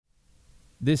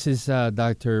This is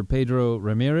Dr. Pedro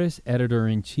Ramirez,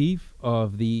 Editor-in-Chief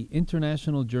of the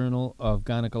International Journal of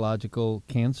Gynecological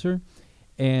Cancer.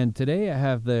 And today I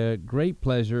have the great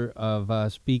pleasure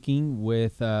of speaking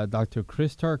with Dr.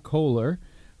 Christhardt Köhler,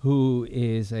 who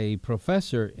is a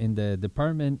professor in the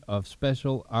Department of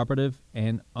Special Operative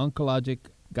and Oncologic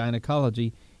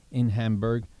Gynecology in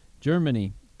Hamburg,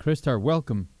 Germany. Christhardt,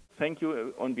 welcome. Thank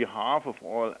you. On behalf of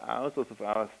all authors of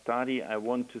our study, I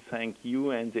want to thank you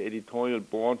and the editorial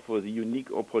board for the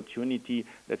unique opportunity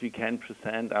that we can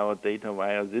present our data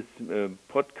via this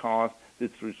podcast.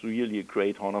 This is really a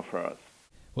great honor for us.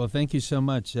 Well, thank you so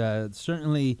much.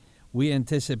 Certainly, we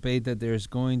anticipate that there's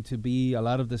going to be a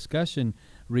lot of discussion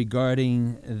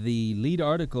regarding the lead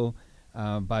article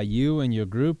by you and your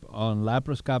group on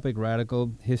laparoscopic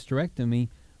radical hysterectomy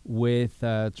with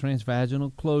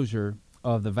transvaginal closure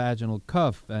of the vaginal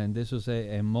cuff, and this was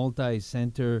a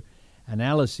multi-center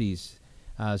analysis.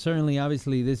 Certainly,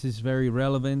 obviously, this is very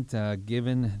relevant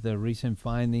given the recent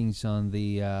findings on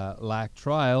the LAC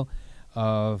trial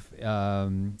of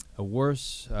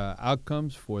worse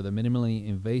outcomes for the minimally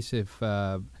invasive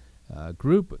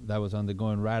group that was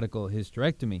undergoing radical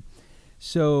hysterectomy.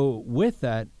 So with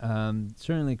that,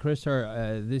 certainly,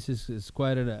 Christhardt, this is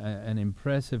quite an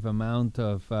impressive amount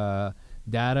of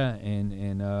data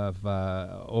and of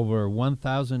over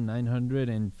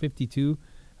 1,952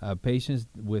 patients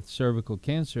with cervical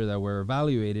cancer that were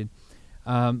evaluated.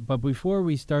 But before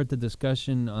we start the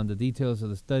discussion on the details of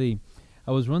the study,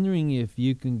 I was wondering if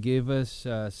you can give us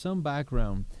some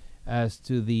background as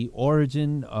to the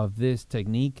origin of this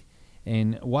technique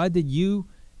and why did you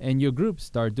and your group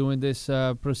start doing this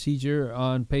procedure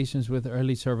on patients with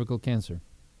early cervical cancer?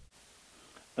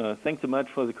 Thanks so much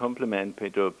for the compliment,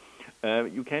 Pedro.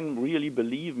 You can really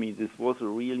believe me, this was a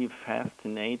really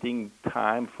fascinating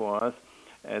time for us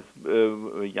as a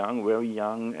very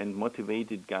young and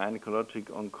motivated gynecologic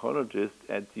oncologist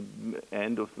at the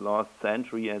end of the last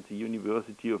century at the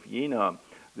University of Jena.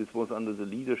 This was under the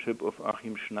leadership of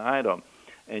Achim Schneider.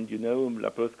 And you know,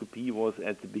 laparoscopy was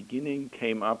at the beginning,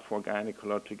 came up for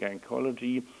gynecologic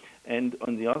oncology. And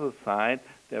on the other side,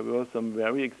 there were some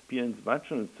very experienced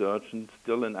vaginal surgeons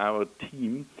still in our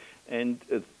team. And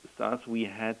thus we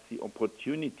had the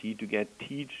opportunity to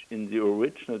teach in the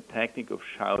original technique of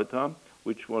Schauter,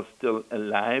 which was still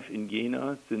alive in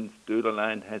Jena since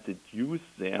Döderlein has it used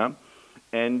there.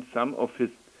 And some of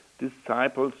his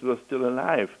disciples were still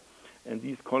alive. And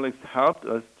these colleagues helped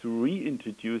us to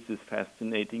reintroduce this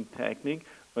fascinating technique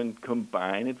and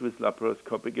combine it with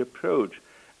laparoscopic approach.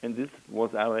 And this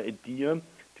was our idea,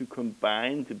 to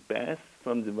combine the best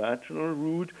from the vaginal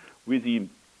route with the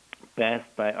best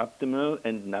by optimal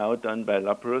and now done by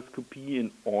laparoscopy in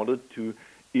order to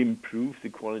improve the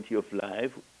quality of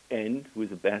life and with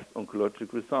the best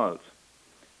oncologic results.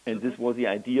 And this was the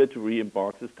idea to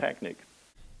re-embark this technique.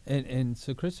 And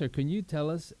so, Christopher, can you tell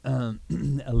us a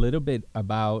little bit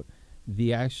about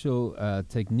the actual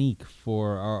technique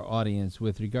for our audience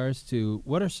with regards to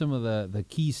what are some of the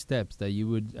key steps that you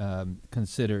would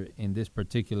consider in this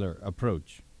particular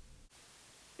approach?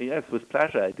 Yes, with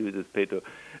pleasure I do this, Pedro.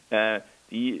 I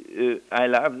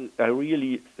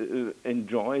really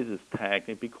enjoy this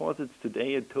technique because it's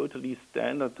today a totally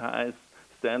standardized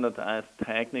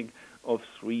technique of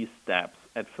 3 steps.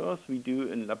 At first, we do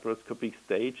in laparoscopic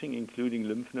staging, including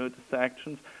lymph node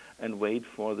dissections, and wait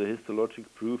for the histologic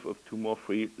proof of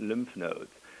tumor-free lymph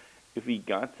nodes. If we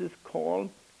got this call,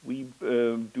 we do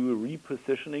a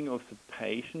repositioning of the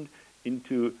patient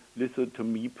into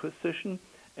lithotomy position,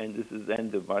 and this is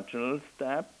then the vaginal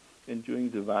step. And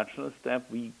during the vaginal step,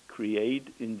 we create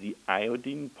in the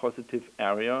iodine-positive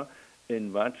area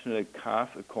in vaginal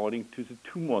cuff according to the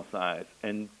tumor size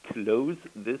and close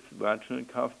this vaginal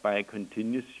cuff by a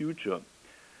continuous suture.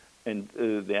 And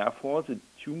therefore, the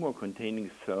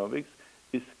tumor-containing cervix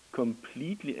is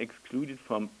completely excluded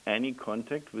from any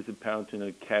contact with the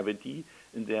peritoneal cavity,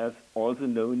 and there's also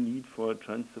no need for a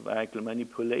transvaginal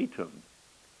manipulator.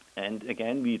 And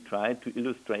again, we try to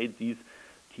illustrate these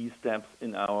key steps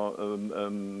in our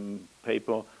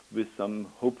paper with some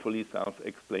hopefully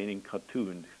self-explaining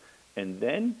cartoons. And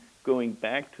then, going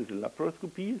back to the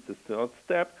laparoscopy, the third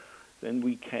step, then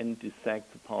we can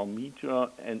dissect the parameter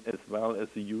and as well as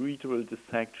the ureteral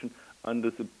dissection under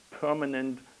the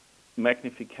permanent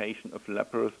magnification of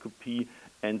laparoscopy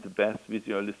and the best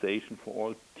visualization for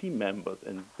all team members.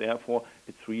 And therefore,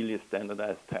 it's really a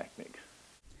standardized technique.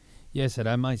 Yes, and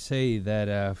I might say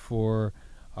that for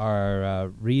our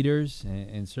readers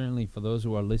and certainly for those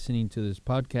who are listening to this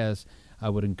podcast, I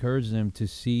would encourage them to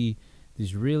see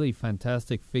these really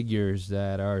fantastic figures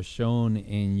that are shown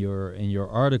in your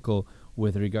article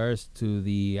with regards to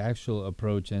the actual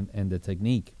approach and the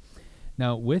technique.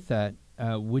 Now, with that,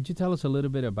 would you tell us a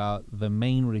little bit about the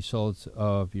main results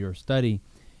of your study?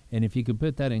 And if you could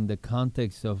put that in the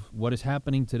context of what is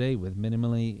happening today with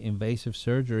minimally invasive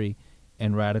surgery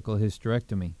and radical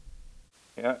hysterectomy.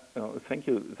 Yeah, thank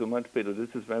you so much, Pedro.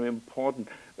 This is very important.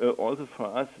 Also for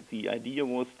us, the idea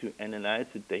was to analyze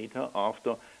the data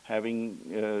after having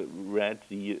read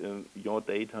your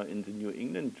data in the New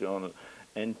England Journal.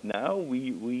 And now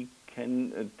we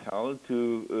can tell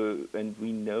and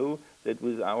we know that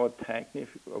with our technique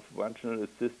of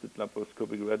vaginal-assisted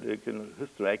laparoscopic radical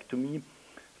hysterectomy,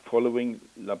 following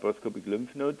laparoscopic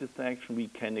lymph node dissection, we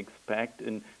can expect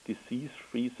a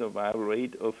disease-free survival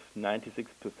rate of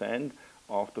 96%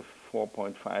 after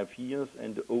 4.5 years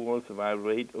and the overall survival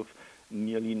rate of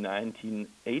nearly 98%.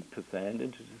 And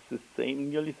it is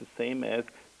nearly the same as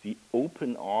the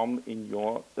open arm in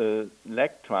your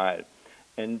leg trial.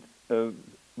 And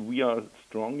we are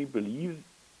strongly believe,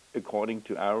 according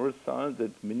to our results,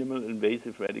 that minimal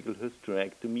invasive radical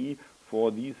hysterectomy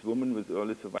for these women with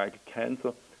early cervical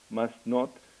cancer must not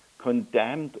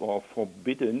condemned or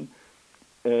forbidden,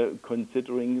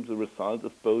 considering the results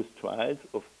of both trials.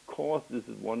 Of course,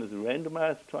 one is a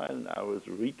randomized trial and ours is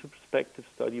a retrospective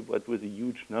study, but with a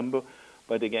huge number.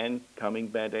 But again, coming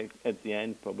back at the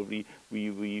end, probably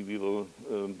we will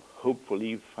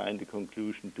hopefully find a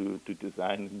conclusion to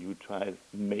design a new trial,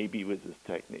 maybe with this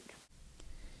technique.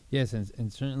 Yes,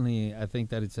 and certainly I think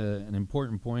that it's an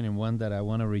important point and one that I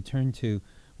want to return to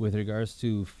with regards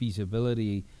to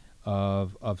feasibility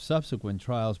of subsequent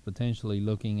trials potentially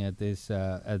looking at this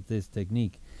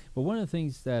technique. But one of the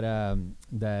things that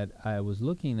I was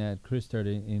looking at, Christhardt,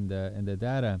 in the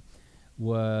data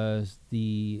was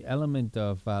the element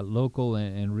of local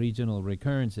and regional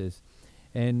recurrences.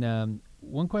 And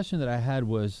one question that I had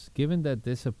was, given that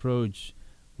this approach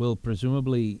will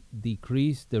presumably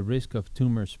decrease the risk of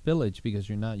tumor spillage because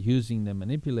you're not using the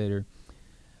manipulator,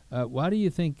 why do you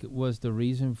think was the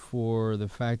reason for the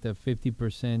fact that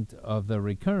 50% of the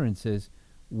recurrences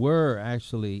were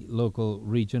actually local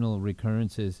regional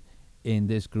recurrences in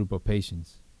this group of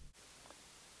patients?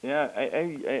 Yeah,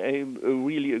 I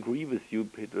really agree with you,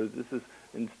 Pedro. This is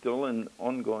still an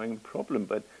ongoing problem,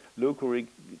 but local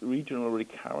regional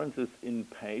recurrences in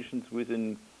patients with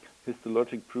an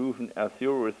histologic proven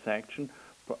R0 resection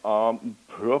are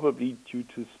probably due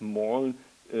to small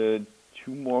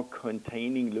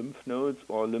tumor-containing lymph nodes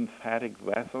or lymphatic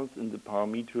vessels in the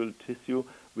parametrial tissue,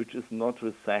 which is not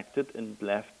resected and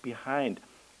left behind.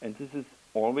 And this is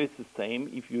always the same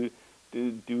if you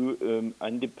do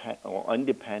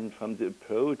independent from the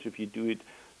approach. If you do it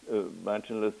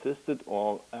vaginal assisted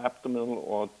or abdominal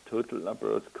or total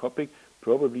laparoscopic,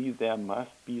 probably there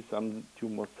must be some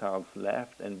tumor cells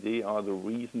left, and they are the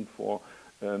reason for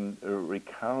a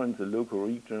recurrence, a local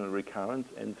regional recurrence,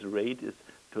 and the rate is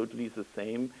totally the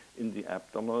same in the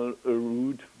abdominal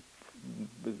route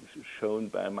shown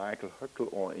by Michael Höckel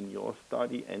or in your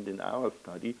study and in our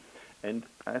study. And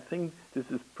I think this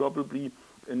is probably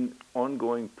an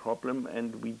ongoing problem,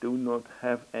 and we do not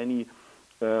have any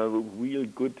real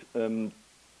good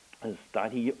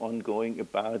study ongoing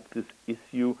about this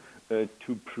issue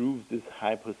to prove this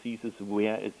hypothesis,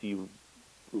 where is the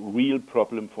real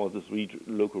problem for this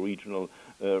local regional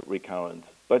recurrence.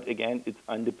 But again, it's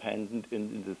independent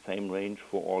in the same range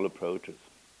for all approaches.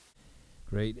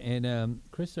 Great. And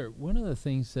Christhardt, one of the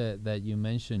things that you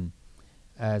mentioned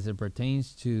as it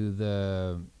pertains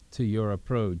to your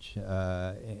approach,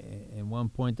 and one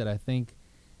point that I think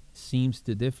seems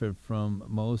to differ from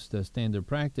most standard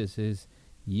practice is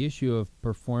the issue of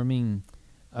performing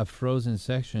a frozen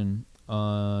section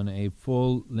on a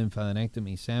full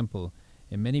lymphadenectomy sample.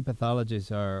 And many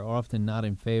pathologists are often not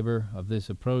in favor of this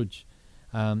approach.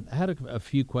 I had a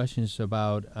few questions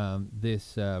about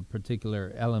this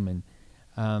particular element.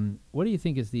 What do you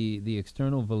think is the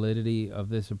external validity of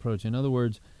this approach? In other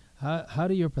words, how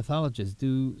do your pathologists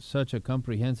do such a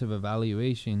comprehensive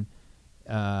evaluation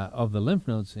of the lymph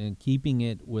nodes and keeping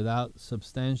it without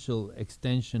substantial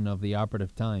extension of the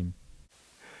operative time?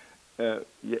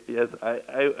 Yes, I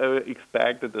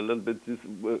expected a little bit this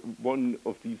one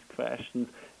of these questions,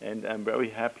 and I'm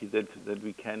very happy that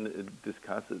we can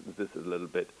discuss this a little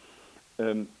bit.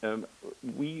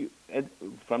 We,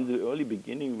 from the early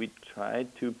beginning, we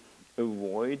tried to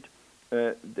avoid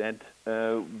that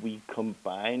we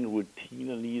combine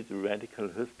routinely the radical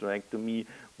hysterectomy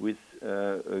with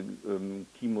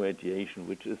chemoradiation,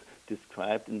 which is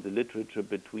described in the literature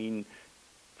between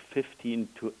 15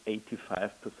 to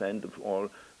 85% of all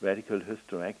radical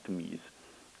hysterectomies.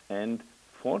 And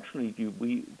fortunately,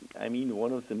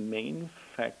 one of the main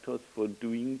factors for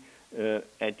doing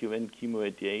adjuvant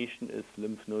chemoradiation is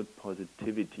lymph node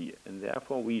positivity. And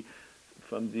therefore,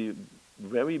 from the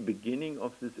very beginning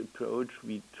of this approach,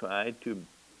 we try to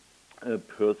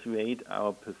persuade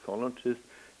our pathologists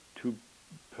to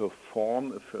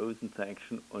perform a frozen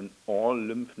section on all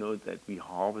lymph nodes that we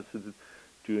harvested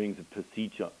during the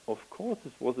procedure. Of course,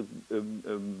 this was a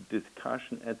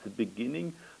discussion at the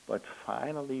beginning, but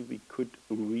finally we could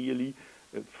really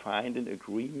find an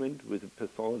agreement with the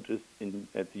pathologists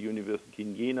at the University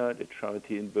in Jena, at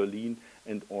Charité in Berlin,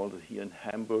 and also here in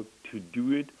Hamburg to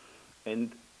do it,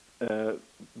 and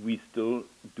we're still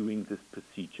doing this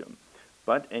procedure.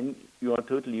 But, and you are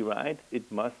totally right,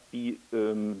 it must be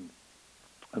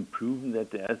proven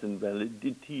that there's a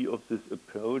validity of this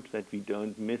approach, that we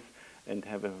don't miss and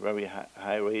have a very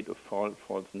high rate of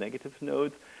false negative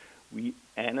nodes. We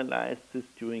analyzed this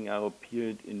during our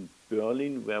period in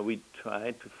Berlin, where we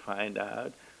tried to find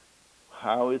out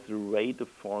how is the rate of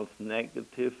false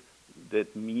negative,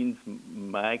 that means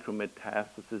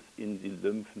micrometastasis in the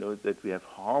lymph nodes that we have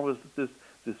harvested.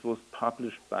 This was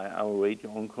published by our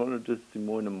radio-oncologist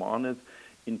Simone Marnes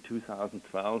in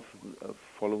 2012,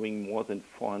 following more than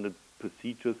 400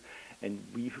 procedures, and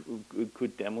we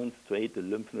could demonstrate the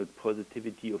lymph node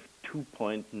positivity of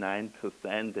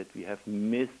 2.9% that we have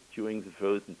missed during the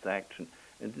frozen section.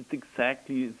 And it's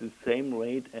exactly the same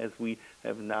rate as we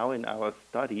have now in our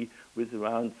study, with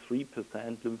around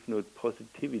 3% lymph node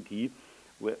positivity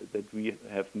that we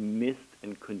have missed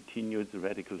and continued the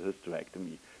radical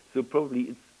hysterectomy. So probably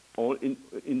it's all in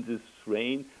this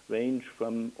range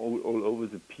from all over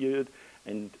the period,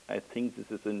 and I think this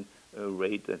is a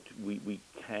rate that we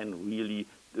can really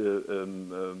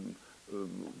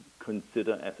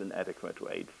consider as an adequate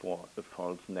rate for a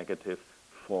false negative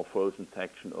for frozen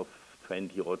section of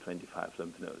 20 or 25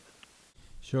 lymph nodes.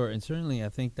 Sure, and certainly I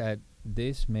think that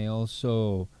this may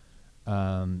also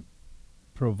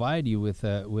provide you with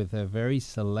a very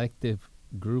selective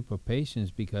group of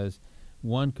patients, because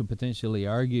one could potentially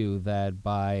argue that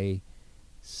by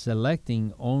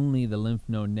selecting only the lymph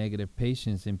node negative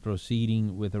patients and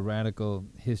proceeding with a radical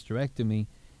hysterectomy,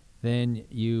 then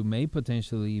you may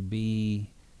potentially be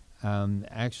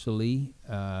actually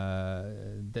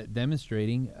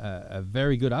demonstrating a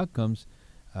very good outcomes,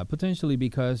 potentially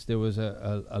because there was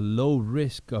a low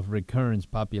risk of recurrence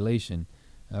population.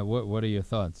 What are your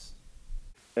thoughts?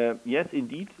 Yes,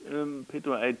 indeed,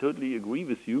 Pedro, I totally agree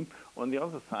with you. On the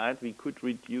other side, we could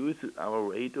reduce our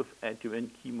rate of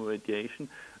adjuvant chemoradiation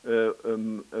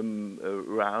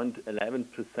around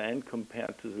 11%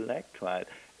 compared to the LAG trial.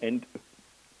 And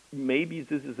maybe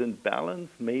this is in balance,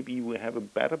 maybe we have a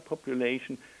better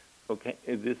population. Okay,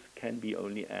 this can be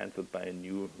only answered by a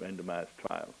new randomized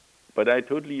trial. But I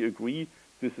totally agree,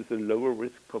 this is a lower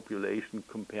risk population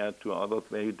compared to others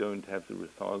where you don't have the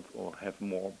results or have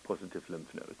more positive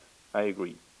lymph nodes. I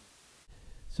agree.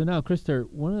 So now, Christhardt,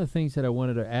 one of the things that I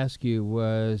wanted to ask you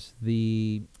was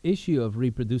the issue of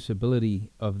reproducibility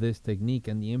of this technique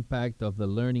and the impact of the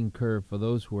learning curve for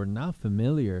those who are not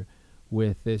familiar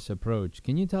with this approach.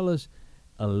 Can you tell us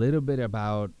a little bit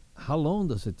about how long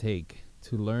does it take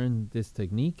to learn this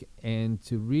technique and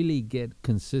to really get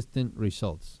consistent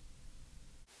results?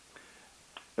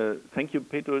 Thank you,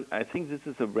 Pedro. I think this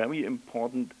is a very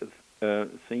important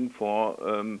thing for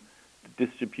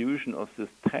distribution of this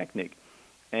technique.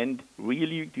 And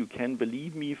really, you can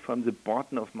believe me from the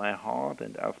bottom of my heart,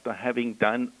 and after having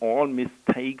done all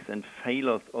mistakes and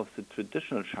failures of the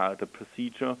traditional Schalter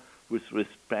procedure with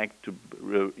respect to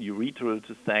urethral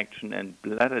dissection and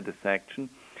bladder dissection,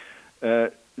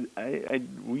 I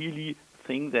really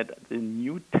think that the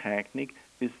new technique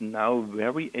is now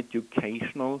very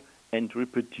educational and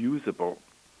reproducible.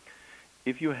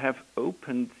 If you have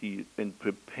opened and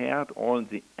prepared all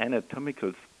the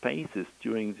anatomical spaces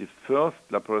during the first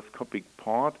laparoscopic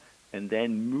part and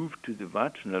then moved to the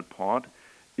vaginal part,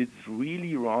 it's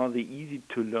really rather easy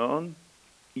to learn,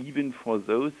 even for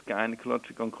those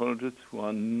gynecologic oncologists who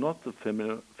are not so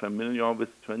familiar with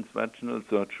transvaginal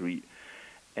surgery.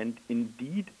 And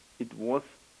indeed, it was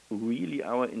really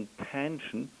our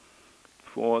intention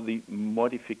for the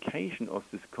modification of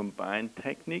this combined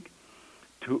technique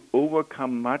to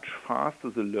overcome much faster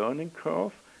the learning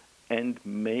curve and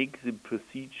make the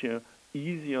procedure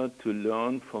easier to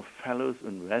learn for fellows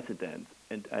and residents.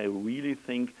 And I really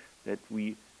think that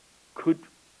we could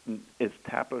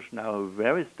establish now a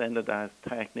very standardized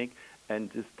technique, and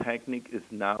this technique is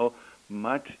now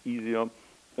much easier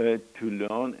to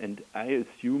learn. And I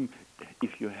assume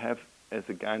if you have, as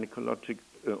a gynecologic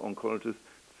oncologist,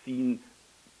 seen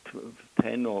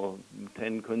 10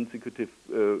 consecutive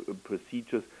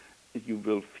procedures, you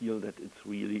will feel that it's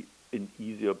really an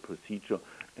easier procedure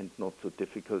and not so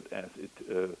difficult as it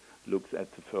looks at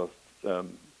the first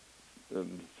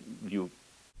view.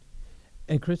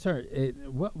 And Christhardt,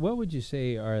 what would you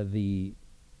say are the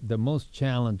most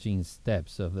challenging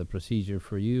steps of the procedure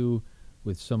for you,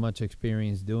 with so much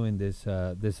experience doing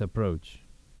this approach?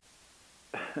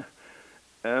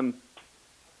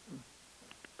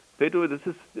 Pedro, this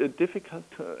is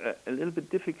a little bit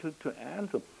difficult to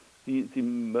answer. The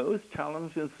most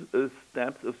challenging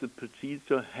steps of the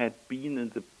procedure had been in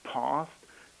the past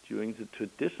during the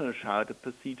traditional shoulder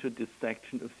procedure,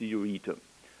 dissection of the ureter.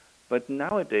 But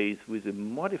nowadays, with a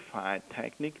modified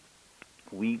technique,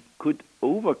 we could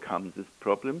overcome this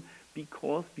problem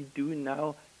because we do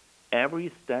now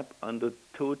every step under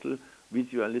total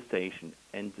visualization.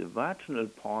 And the vaginal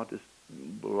part is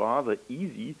rather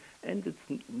easy, and it's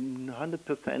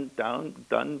 100%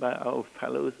 done by our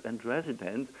fellows and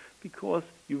residents, because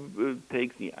you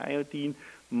take the iodine,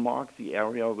 mark the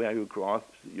area where you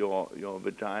grasp your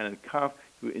vaginal cuff,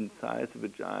 you incise the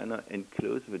vagina and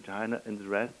close the vagina, and the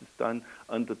rest is done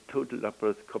under total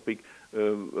laparoscopic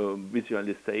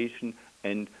visualization,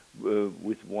 and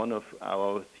with one of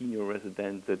our senior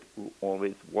residents that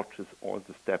always watches all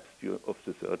the steps of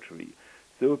the surgery.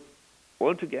 So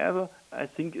altogether, I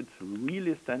think it's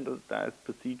really standardized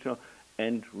procedure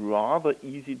and rather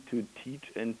easy to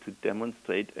teach and to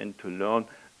demonstrate and to learn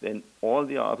than all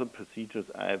the other procedures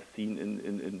I have seen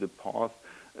in the past.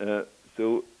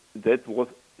 So that was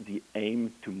the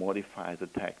aim, to modify the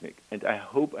technique. And I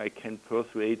hope I can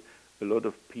persuade a lot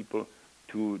of people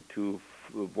to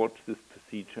watch this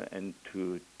procedure and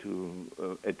to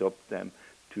adopt them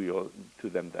to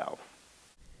themselves.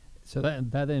 So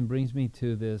that then brings me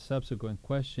to the subsequent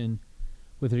question.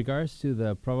 With regards to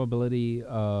the probability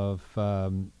of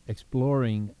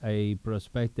exploring a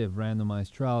prospective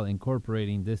randomized trial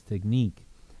incorporating this technique,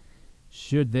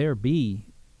 should there be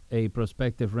a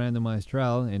prospective randomized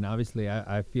trial? And obviously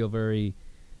I feel very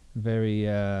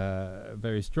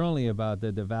strongly about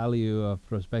the value of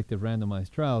prospective randomized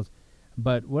trials,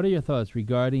 but what are your thoughts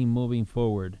regarding moving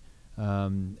forward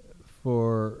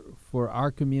for our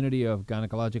community of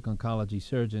gynecologic oncology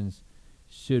surgeons?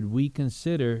 Should we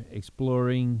consider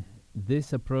exploring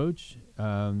this approach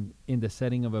in the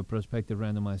setting of a prospective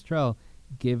randomized trial,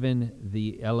 given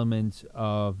the elements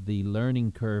of the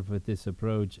learning curve with this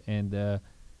approach and the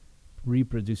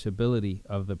reproducibility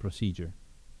of the procedure?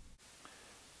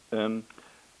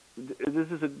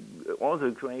 This is also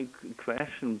a great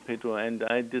question, Pedro, and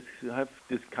I have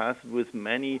discussed with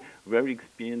many very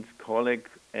experienced colleagues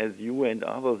as you and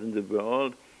others in the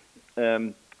world.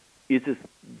 Is it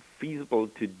feasible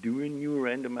to do a new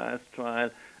randomized trial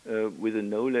with the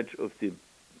knowledge of the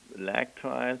lag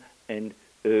trial? And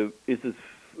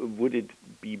would it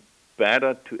be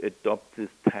better to adopt this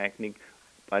technique?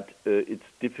 But it's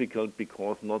difficult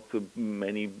because not so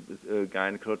many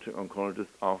gynecologic oncologists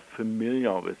are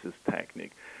familiar with this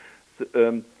technique.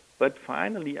 So, but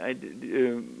finally,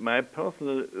 my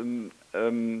personal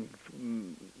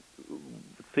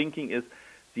thinking is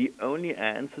the only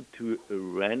answer to a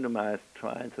randomized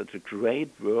trial, such a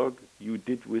great work you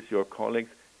did with your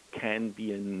colleagues, can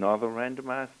be another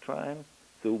randomized trial.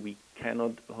 So we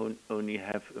cannot only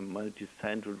have a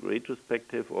multicenter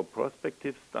retrospective or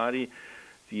prospective study.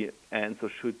 The answer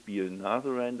should be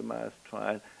another randomized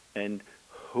trial, and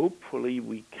hopefully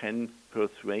we can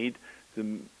persuade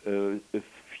a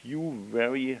few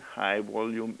very high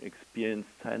volume experienced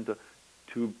centers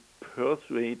to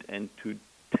persuade and to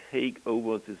take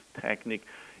over this technique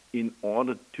in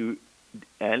order to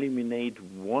eliminate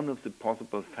one of the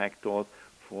possible factors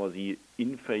for the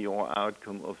inferior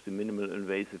outcome of the minimal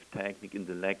invasive technique in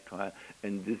the leg trial,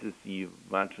 and this is the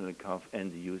vaginal cuff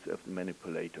and the use of the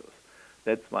manipulators.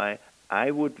 That's why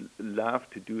I would love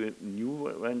to do a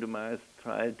new randomized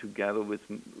trial together with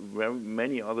very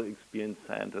many other experienced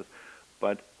centers,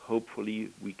 but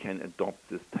hopefully we can adopt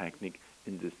this technique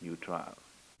in this new trial.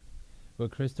 Well,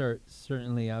 Christhardt,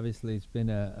 certainly, obviously, it's been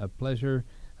a pleasure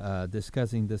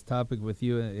discussing this topic with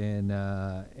you,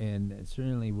 and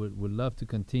certainly would love to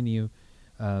continue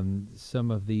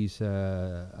some of these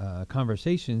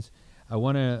conversations. I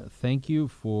want to thank you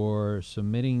for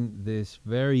submitting this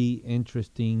very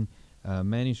interesting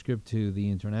manuscript to the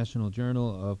International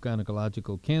Journal of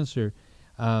Gynecological Cancer,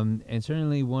 and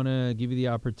certainly want to give you the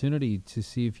opportunity to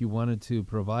see if you wanted to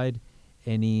provide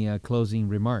any closing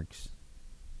remarks.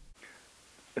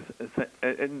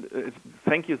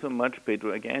 Thank you so much,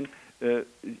 Pedro. Again,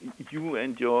 you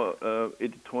and your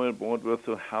editorial board were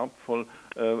so helpful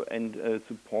and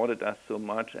supported us so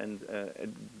much. And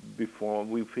before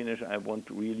we finish, I want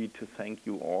really to thank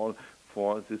you all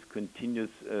for this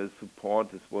continuous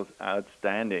support. This was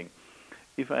outstanding.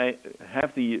 if I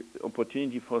have the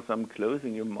opportunity for some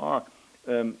closing remark,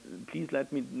 please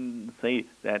let me say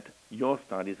that your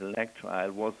study, the LEG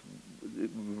trial, was a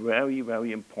very,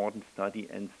 very important study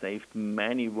and saved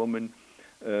many women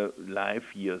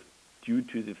life years due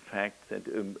to the fact that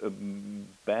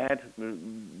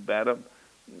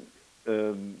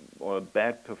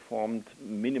bad performed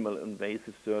minimal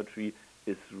invasive surgery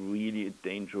is really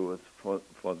dangerous for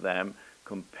them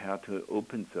compared to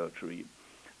open surgery.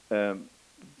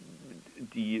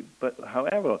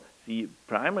 However, the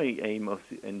primary aim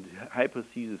and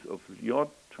hypothesis of your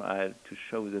trial to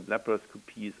show that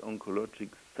laparoscopy is oncologically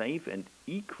safe and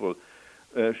equal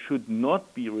should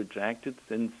not be rejected,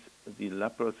 since the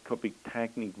laparoscopic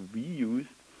technique we used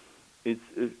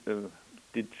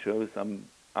did show some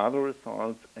other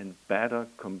results and better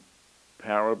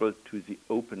comparable to the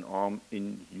open arm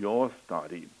in your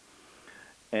study.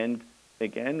 And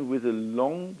again, with a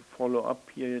long follow-up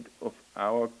period of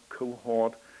our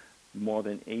cohort, more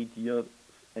than 8 years,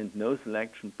 and no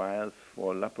selection bias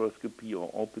for laparoscopy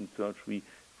or open surgery,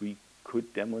 we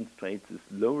could demonstrate this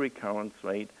low recurrence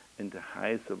rate and a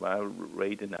high survival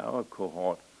rate in our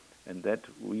cohort. And that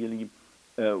really,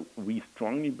 we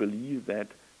strongly believe that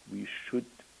we should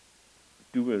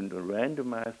do a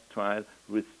randomized trial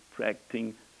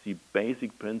respecting the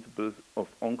basic principles of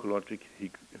oncologic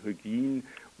hygiene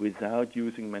without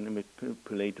using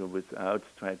manipulator, without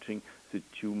stretching the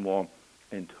tumor,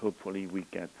 and hopefully we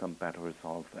get some better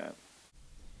results there.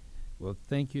 Well,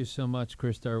 thank you so much,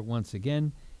 Christhardt, once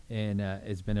again, and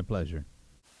it's been a pleasure.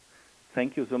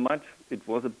 Thank you so much. It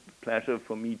was a pleasure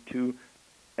for me too,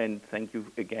 and thank you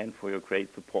again for your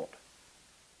great support.